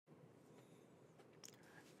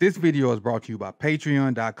This video is brought to you by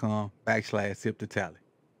patreon.com/sip2tally.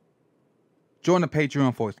 Join the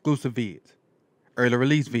Patreon for exclusive vids, early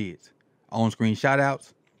release vids, on-screen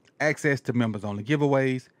shoutouts, access to members-only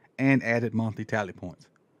giveaways, and added monthly tally points.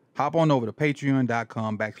 Hop on over to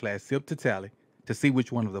patreon.com/sip2tally to see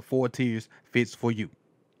which one of the 4 tiers fits for you.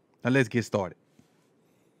 Now let's get started.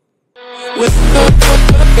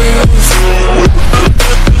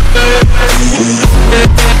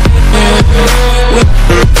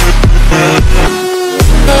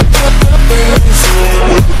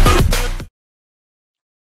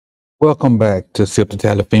 Welcome back to Sip to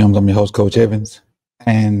Tally Films. I'm your host, Coach Evans.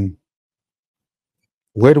 And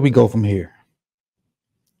where do we go from here?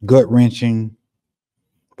 Gut-wrenching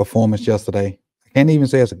performance yesterday. I can't even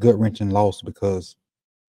say it's a gut-wrenching loss because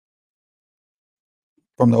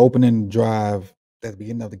from the opening drive at the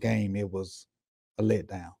beginning of the game, it was a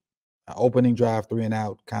letdown. An opening drive 3 and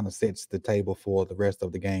out kind of sets the table for the rest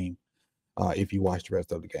of the game if you watch the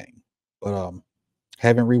rest of the game. But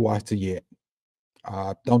haven't rewatched it yet.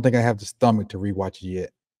 Don't think I have the stomach to rewatch it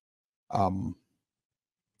yet.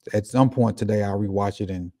 At some point today, I'll rewatch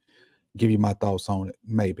it and give you my thoughts on it,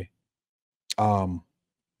 maybe. But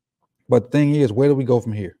the thing is, where do we go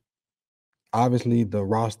from here? Obviously, the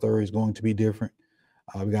roster is going to be different.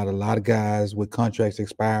 We got a lot of guys with contracts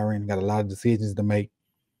expiring, got a lot of decisions to make.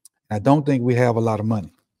 I don't think we have a lot of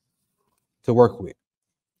money to work with.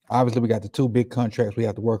 Obviously, we got the 2 big contracts we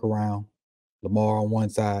have to work around. Lamar on one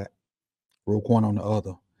side, Roquan on the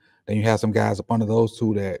other. Then you have some guys up under those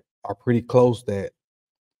 2 that are pretty close that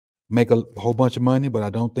make a whole bunch of money, but I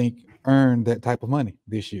don't think earn that type of money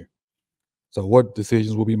this year. So what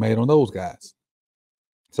decisions will be made on those guys?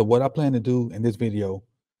 So what I plan to do in this video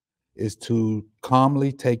is to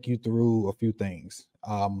calmly take you through a few things.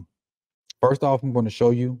 First off, I'm going to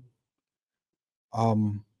show you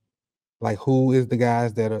like who is the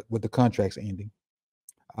guys that are with the contracts ending.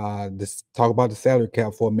 Let's talk about the salary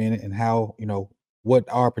cap for a minute and how, what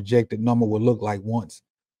our projected number will look like once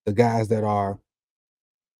the guys that are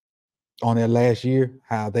on their last year,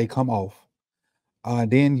 how they come off.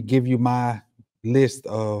 Then give you my list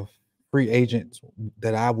of free agents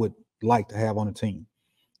that I would like to have on the team.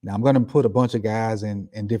 Now, I'm going to put a bunch of guys in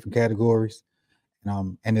different categories.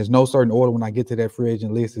 And there's no certain order when I get to that free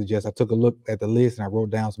agent list. It's just I took a look at the list and I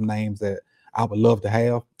wrote down some names that I would love to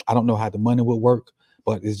have. I don't know how the money would work,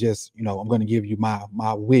 but it's just, I'm going to give you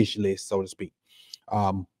my wish list, so to speak.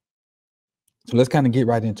 So let's kind of get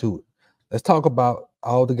right into it. Let's talk about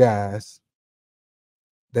all the guys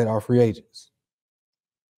that are free agents.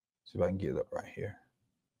 See if I can get it up right here.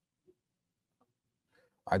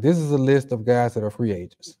 All right, this is a list of guys that are free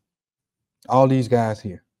agents. All these guys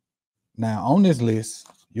here. Now, on this list,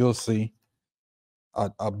 you'll see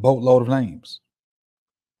a boatload of names.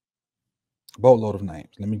 Boatload of names.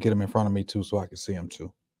 Let me get them in front of me, too, so I can see them,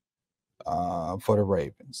 too. For the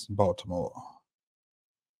Ravens, Baltimore.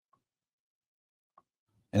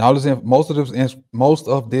 And all this, most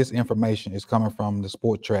of this information is coming from the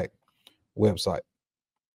Sport Track website.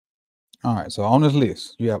 All right, so on this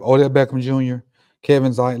list, you have Odell Beckham Jr.,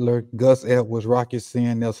 Kevin Zeitler, Gus Edwards, Rocky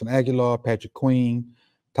Sin, Nelson Aguilar, Patrick Queen,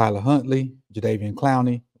 Tyler Huntley, Jadeveon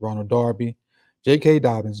Clowney, Ronald Darby, J.K.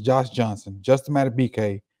 Dobbins, Josh Johnson, Justin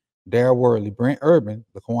Madubuike, Darrell Worley, Brent Urban,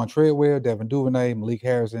 Laquan Treadwell, Devin Duvernay, Malik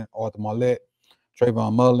Harrison, Arthur Marlette,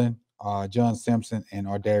 Trayvon Mullen, John Simpson, and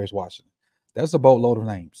Ardarius Washington. That's a boatload of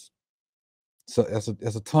names. So that's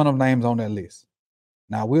a ton of names on that list.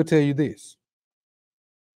 Now, I will tell you this,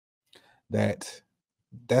 that's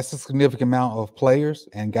a significant amount of players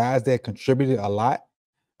and guys that contributed a lot.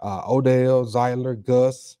 Odell, Zeitler,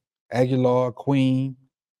 Gus, Aguilar, Queen,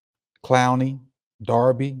 Clowney,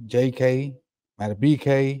 Darby, J.K.,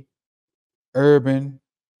 Madubuike, Urban,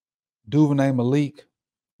 Duvernay, Malik,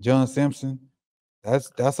 John Simpson.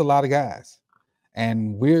 That's a lot of guys.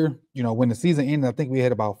 And we're, when the season ended, I think we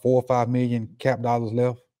had about $4 or $5 million cap dollars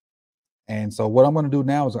left. And so what I'm going to do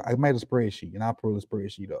now is I made a spreadsheet, and I'll pull the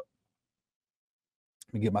spreadsheet up.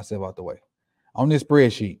 Let me get myself out the way. On this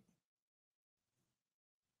spreadsheet,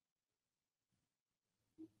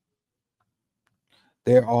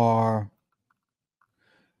 there are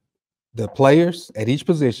the players at each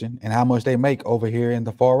position and how much they make over here in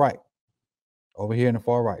the far right. Over here in the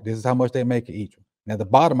far right. This is how much they make at each one. Now, at the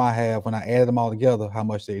bottom I have, when I add them all together, how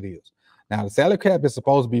much it is. Now, the salary cap is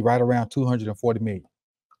supposed to be right around $240 million.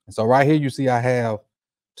 And so right here, you see I have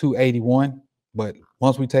 281. But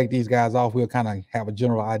once we take these guys off, we'll kind of have a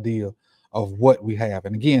general idea of what we have.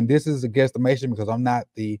 And again, this is a guesstimation because I'm not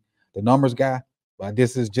the numbers guy, but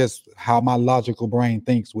this is just how my logical brain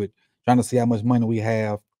thinks with trying to see how much money we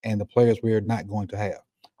have and the players we're not going to have.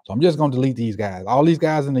 So I'm just going to delete these guys. All these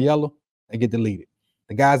guys in the yellow, they get deleted.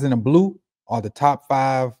 The guys in the blue are the top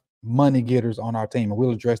 5 money getters on our team, and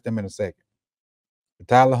we'll address them in a second.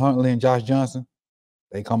 Tyler Huntley and Josh Johnson,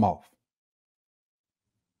 they come off.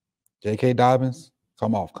 J.K. Dobbins,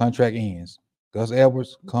 come off. Contract ends. Gus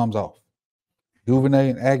Edwards comes off. Duvernay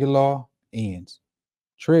and Aguilar ends.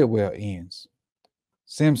 Treadwell ends.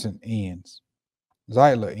 Simpson ends.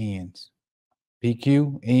 Zeitler ends.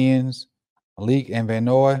 PQ ends. Malik and Van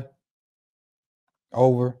Noy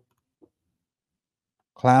over.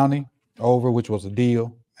 Clowney over, which was a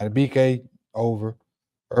deal. Adebike over.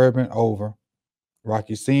 Urban over.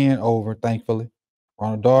 Rocky Sin over, thankfully.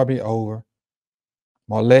 Ronald Darby over.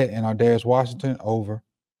 Marlette and Ardarius Washington over.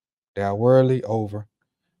 Dal Worley over.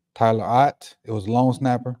 Tyler Ott, it was a long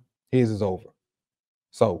snapper. His is over.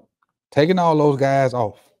 So taking all those guys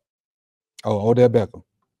off. Oh, Odell Beckham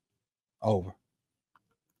over.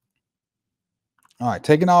 All right,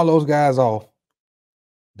 taking all those guys off,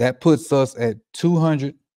 that puts us at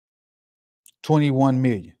 221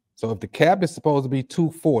 million. So if the cap is supposed to be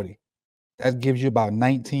 240, that gives you about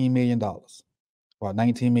 $19 million. About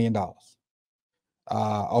 $19 million.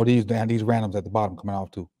 These randoms at the bottom coming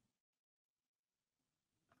off too.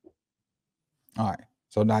 All right.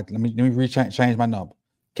 So now let me change my number.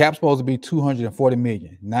 Cap's supposed to be 240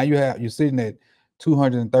 million. Now you're sitting at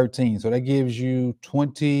 213. So that gives you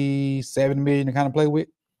 27 million to kind of play with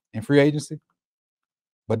in free agency.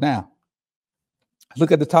 But now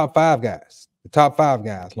look at the top 5 guys. The top 5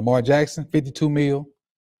 guys. Lamar Jackson, 52 mil,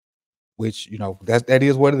 which that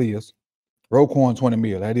is what it is. Roquan, 20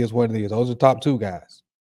 mil. That is what it is. Those are the top 2 guys.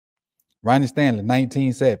 Ronnie Stanley,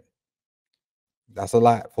 19.7. That's a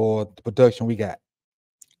lot for the production we got.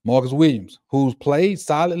 Marcus Williams, who's played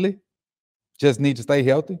solidly, just need to stay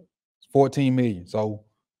healthy. 14 million. So,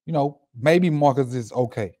 maybe Marcus is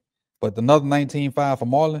okay. But another 19.5 for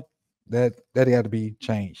Marlon, that had to be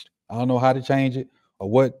changed. I don't know how to change it or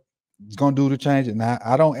what it's going to do to change it. Now,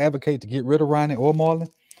 I don't advocate to get rid of Ronnie or Marlon,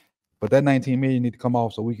 but that 19 million need to come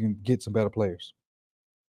off so we can get some better players.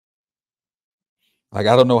 Like,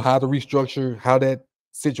 I don't know how to restructure, how that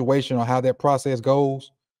situation or how that process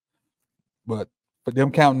goes, but for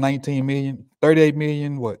them counting 19 million, 38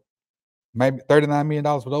 million, what? Maybe $39 million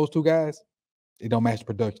for those 2 guys, it don't match the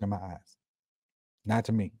production in my eyes. Not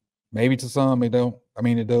to me. Maybe to some it don't. I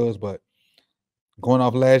mean, it does, but going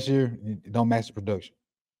off last year, it don't match the production.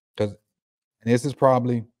 Because this is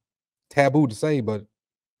probably taboo to say, but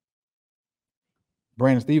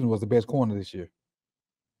Brandon Stevens was the best corner this year.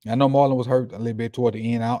 I know Marlon was hurt a little bit toward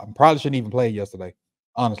the end. I probably shouldn't even play yesterday,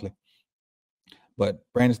 honestly. But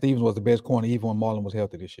Brandon Stevens was the best corner even when Marlon was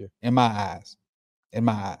healthy this year, in my eyes. In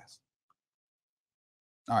my eyes.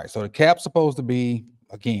 All right, so the cap's supposed to be,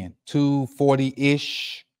 again,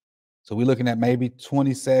 240-ish. So we're looking at maybe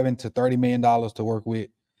 $27 to $30 million to work with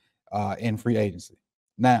in free agency.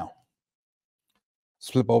 Now, let's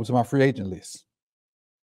flip over to my free agent list.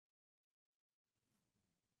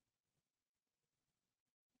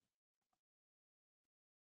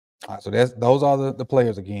 All right, so those are the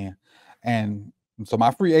players again. And so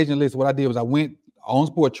my free agent list, what I did was I went on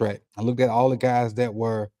Sport Track. I looked at all the guys that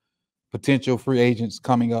were potential free agents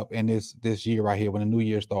coming up in this year right here when the new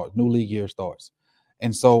league year starts.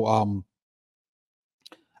 And so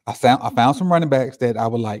I found some running backs that I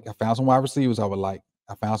would like. I found some wide receivers I would like.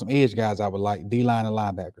 I found some edge guys I would like, D-line and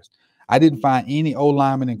linebackers. I didn't find any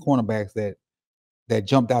O-linemen and cornerbacks that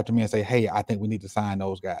jumped out to me and say, hey, I think we need to sign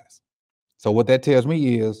those guys. So what that tells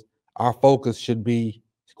me is our focus should be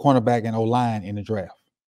cornerback and O-line in the draft.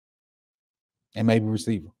 And maybe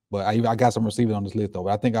receiver. But I got some receivers on this list, though.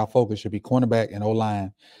 But I think our focus should be cornerback and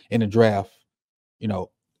O-line in the draft,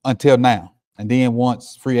 until now. And then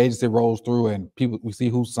once free agency rolls through and we see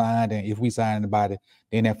who signed, and if we sign anybody,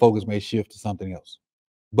 then that focus may shift to something else.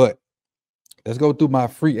 But let's go through my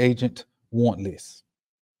free agent want list.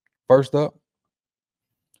 First up,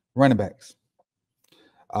 running backs.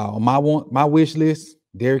 On my wish list,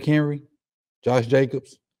 Derrick Henry, Josh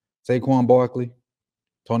Jacobs, Saquon Barkley,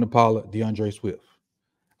 Tony Pollard, DeAndre Swift.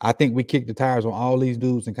 I think we kick the tires on all these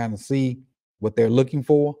dudes and kind of see what they're looking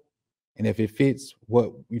for. And if it fits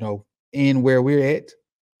what, in where we're at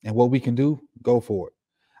and what we can do, go for it.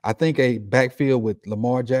 I think a backfield with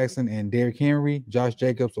Lamar Jackson and Derrick Henry, Josh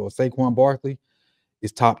Jacobs, or Saquon Barkley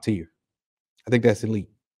is top tier. I think that's elite.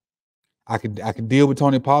 I could deal with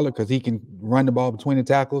Tony Pollard because he can run the ball between the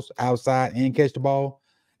tackles, outside, and catch the ball,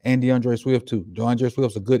 and DeAndre Swift too. DeAndre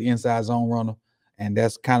Swift's a good inside zone runner, and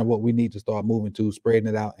that's kind of what we need to start moving to, spreading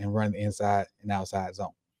it out and running the inside and outside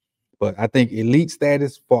zone. But I think elite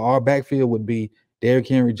status for our backfield would be Derrick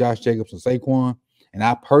Henry, Josh Jacobs, and Saquon. And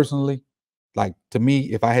I personally Like, to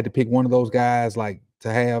me, if I had to pick one of those guys, like,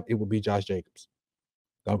 to have, it would be Josh Jacobs.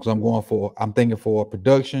 Because I'm thinking for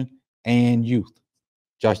production and youth.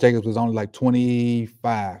 Josh Jacobs was only like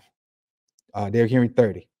 25. Derrick Henry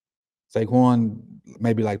 30. Saquon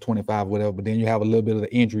maybe like 25, whatever. But then you have a little bit of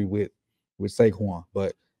the injury with Saquon.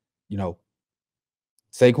 But you know,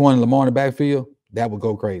 Saquon and Lamar in the backfield, that would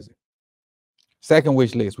go crazy. Second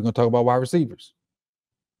wish list, we're gonna talk about wide receivers.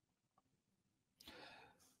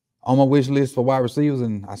 On my wish list for wide receivers,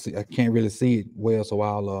 and I can't really see it well, so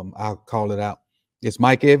I'll call it out. It's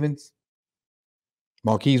Mike Evans,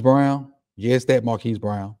 Marquise Brown, yes, that Marquise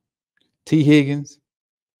Brown, T. Higgins,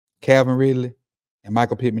 Calvin Ridley, and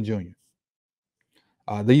Michael Pittman Jr.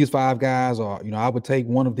 These 5 guys are, I would take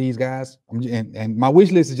one of these guys. And my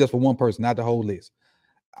wish list is just for one person, not the whole list.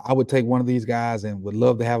 I would take one of these guys and would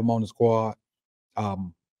love to have them on the squad.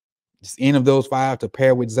 Just any of those 5 to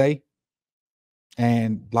pair with Zay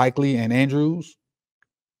and Likely and Andrews,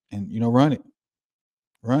 and run it.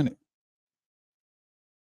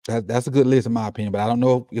 That's a good list in my opinion, but I don't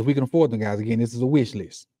know if we can afford them guys. Again, this is a wish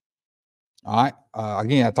list. All right.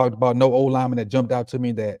 Again, I talked about no old lineman that jumped out to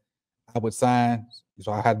me that I would sign,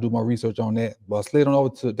 so I had to do my research on that. But I slid on over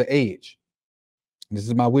to the edge. This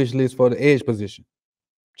is my wish list for the edge position: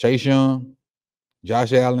 Chase Young,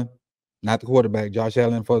 Josh Allen, not the quarterback, Josh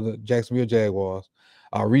Allen for the Jacksonville Jaguars.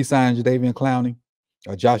 Re-signed Jadeveon Clowney,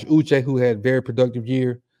 Josh Uche, who had very productive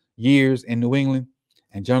years in New England,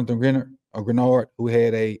 and Jonathan Grenard, who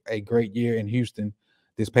had a great year in Houston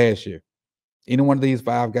this past year. Any one of these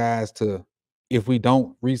 5 guys if we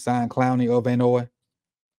don't re-sign Clowney or Van Noy,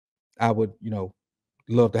 I would,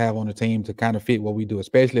 love to have on the team to kind of fit what we do,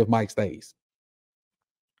 especially if Mike stays.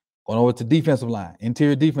 Going over to defensive line,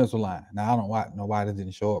 interior defensive line. Now, I don't know why this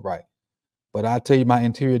didn't show up right, but I'll tell you my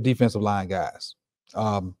interior defensive line guys.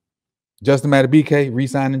 Justin Madubuike,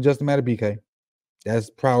 re-signing Justin Madubuike. That's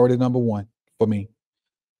priority number 1 for me.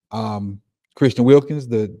 Christian Wilkins,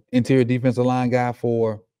 the interior defensive line guy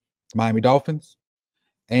for Miami Dolphins,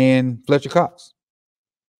 and Fletcher Cox.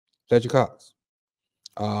 Throw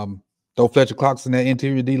Fletcher Cox in that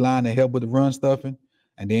interior D line to help with the run stuffing,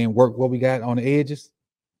 and then work what we got on the edges.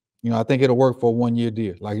 I think it'll work for a 1-year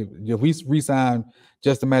deal. Like if we re-sign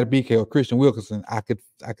Justin Madubuike or Christian Wilkinson, I could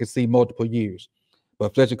see multiple years.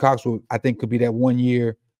 But Fletcher Cox, I think, could be that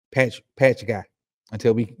 1-year patch guy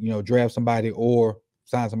until we, draft somebody or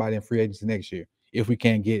sign somebody in free agency next year if we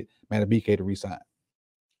can't get Madubuike to re-sign.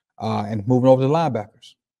 And moving over to the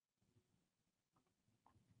linebackers.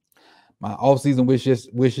 My offseason wish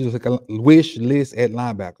list at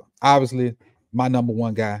linebacker. Obviously, my number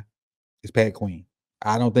 1 guy is Pat Queen.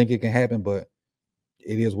 I don't think it can happen, but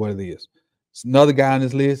it is what it is. So another guy on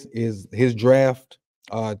this list is his draft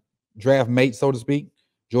mate, so to speak,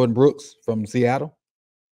 Jordan Brooks from Seattle.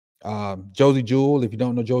 Josie Jewell, if you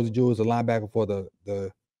don't know, Josie Jewell is a linebacker for the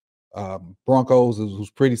Broncos,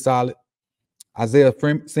 who's pretty solid. Isaiah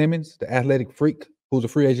Simmons, the athletic freak, who's a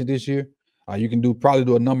free agent this year. You can probably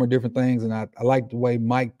do a number of different things, and I like the way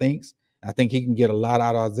Mike thinks. I think he can get a lot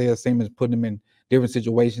out of Isaiah Simmons, putting him in different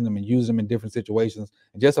situations and use him in different situations.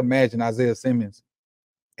 And just imagine Isaiah Simmons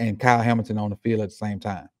and Kyle Hamilton on the field at the same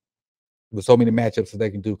time with so many matchups that they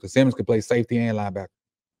can do, because Simmons can play safety and linebacker.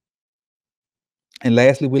 And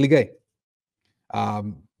lastly, Willie Gay.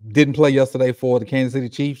 Didn't play yesterday for the Kansas City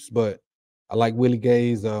Chiefs, but I like Willie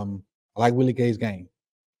Gay's game.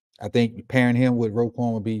 I think pairing him with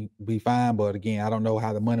Roquan would be fine, but again, I don't know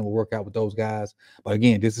how the money will work out with those guys. But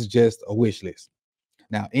again, this is just a wish list.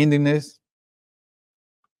 Now, ending this,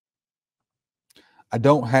 I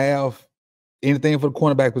don't have anything for the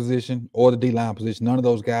cornerback position or the D-line position. None of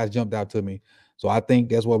those guys jumped out to me. So I think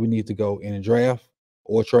that's where we need to go in a draft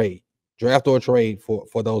or trade. Draft or trade for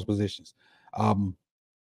those positions. But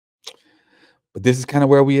this is kind of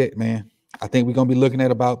where we at, man. I think we're going to be looking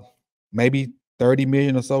at about maybe $30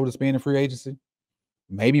 million or so to spend in free agency,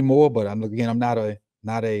 maybe more. But I'm not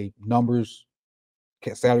a numbers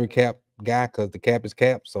salary cap guy, because the cap is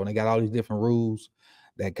cap. So they got all these different rules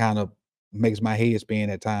that kind of makes my head spin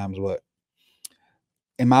at times. But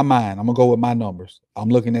in my mind, I'm gonna go with my numbers. I'm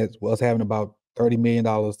looking at us having about $30 million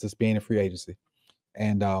to spend in free agency,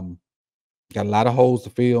 and got a lot of holes to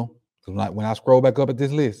fill. Because when I scroll back up at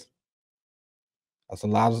this list, that's a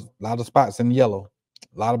lot of spots in yellow,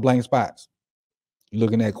 a lot of blank spots. You're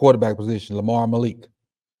looking at quarterback position, Lamar Malik.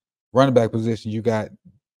 Running back position, you got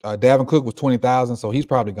Dalvin Cook was $20,000, so he's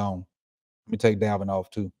probably gone. Let me take Dalvin off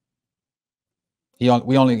too. He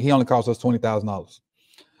only cost us $20,000.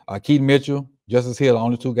 Keaton Mitchell, Justice Hill, the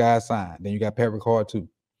only 2 guys signed. Then you got Pat Ricard too.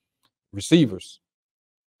 Receivers,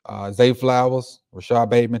 Zay Flowers, Rashard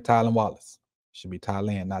Bateman, Tylan Wallace. Should be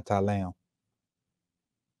Tylan, not Tylam.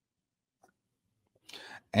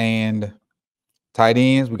 And tight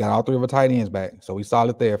ends, we got all three of our tight ends back. So we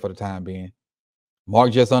solid there for the time being.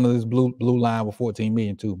 Mark just under this blue line with 14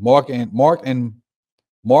 million too. Mark and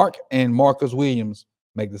Marcus Williams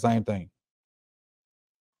make the same thing.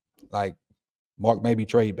 Like Mark maybe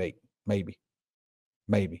trade bait, maybe.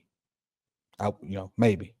 Maybe.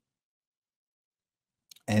 Maybe.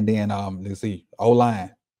 And then let's see,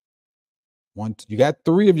 O-line. You got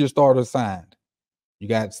three of your starters signed. You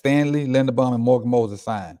got Stanley, Linderbaum, and Morgan Moses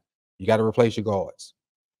signed. You got to replace your guards.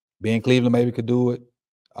 Ben Cleveland maybe could do it.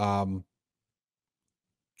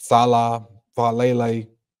 Salah, Falele,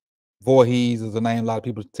 Voorhees is a name a lot of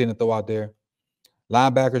people tend to throw out there.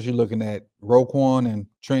 Linebackers, you're looking at Roquan and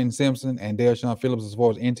Trenton Simpson and Delshon Phillips as far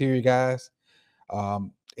as interior guys.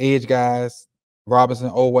 Edge guys, Robinson,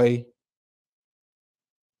 Owe,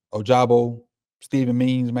 Ojabo, Stephen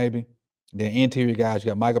Means maybe. Then interior guys, you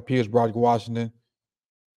got Michael Pierce, Broderick Washington,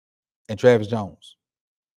 and Travis Jones.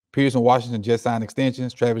 Pierce and Washington just signed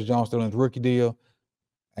extensions. Travis Jones still in his rookie deal.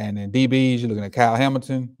 And then DBs, you're looking at Kyle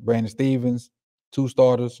Hamilton, Brandon Stevens, two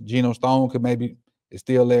starters. Geno Stone is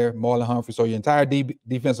still there. Marlon Humphrey. So your entire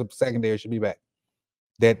defensive secondary should be back.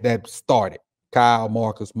 That started. Kyle,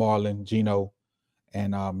 Marcus, Marlon, Geno,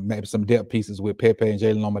 and maybe some depth pieces with Pepe and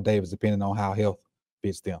Jalen Loma Davis, depending on how health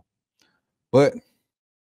fits them. But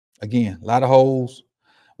again, a lot of holes.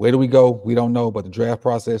 Where do we go? We don't know, but the draft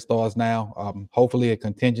process starts now. Hopefully a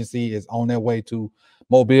contingency is on their way to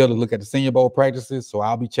Mobile to look at the Senior Bowl practices. So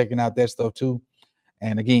I'll be checking out that stuff too.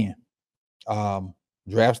 And again,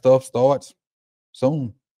 draft stuff starts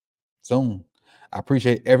soon. I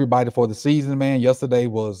appreciate everybody for the season, man. Yesterday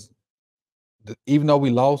was, even though we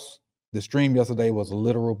lost, the stream yesterday was a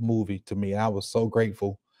literal movie to me. And I was so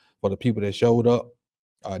grateful for the people that showed up,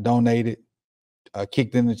 donated,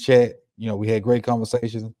 kicked in the chat. We had great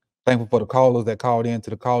conversations. Thankful for the callers that called in to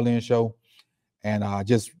the call-in show. And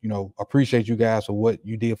just, appreciate you guys for what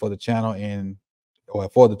you did for the channel or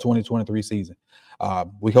for the 2023 season.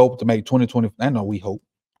 We hope to make 2020. I know we hope.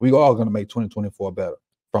 We all going to make 2024 better.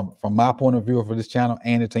 From my point of view for this channel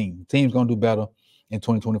and the team. The team's going to do better in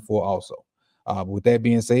 2024 also. With that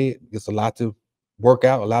being said, it's a lot to work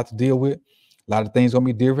out, a lot to deal with. A lot of things going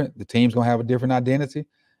to be different. The team's going to have a different identity.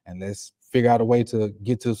 And let's figure out a way to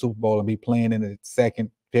get to the Super Bowl and be playing in the 2nd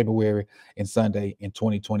February and Sunday in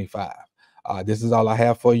 2025. This is all I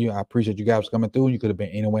have for you. I appreciate you guys coming through. You could have been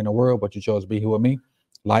anywhere in the world, but you chose to be here with me.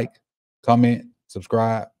 Like, comment,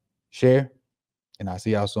 subscribe, share, and I'll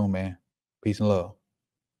see y'all soon, man. Peace and love.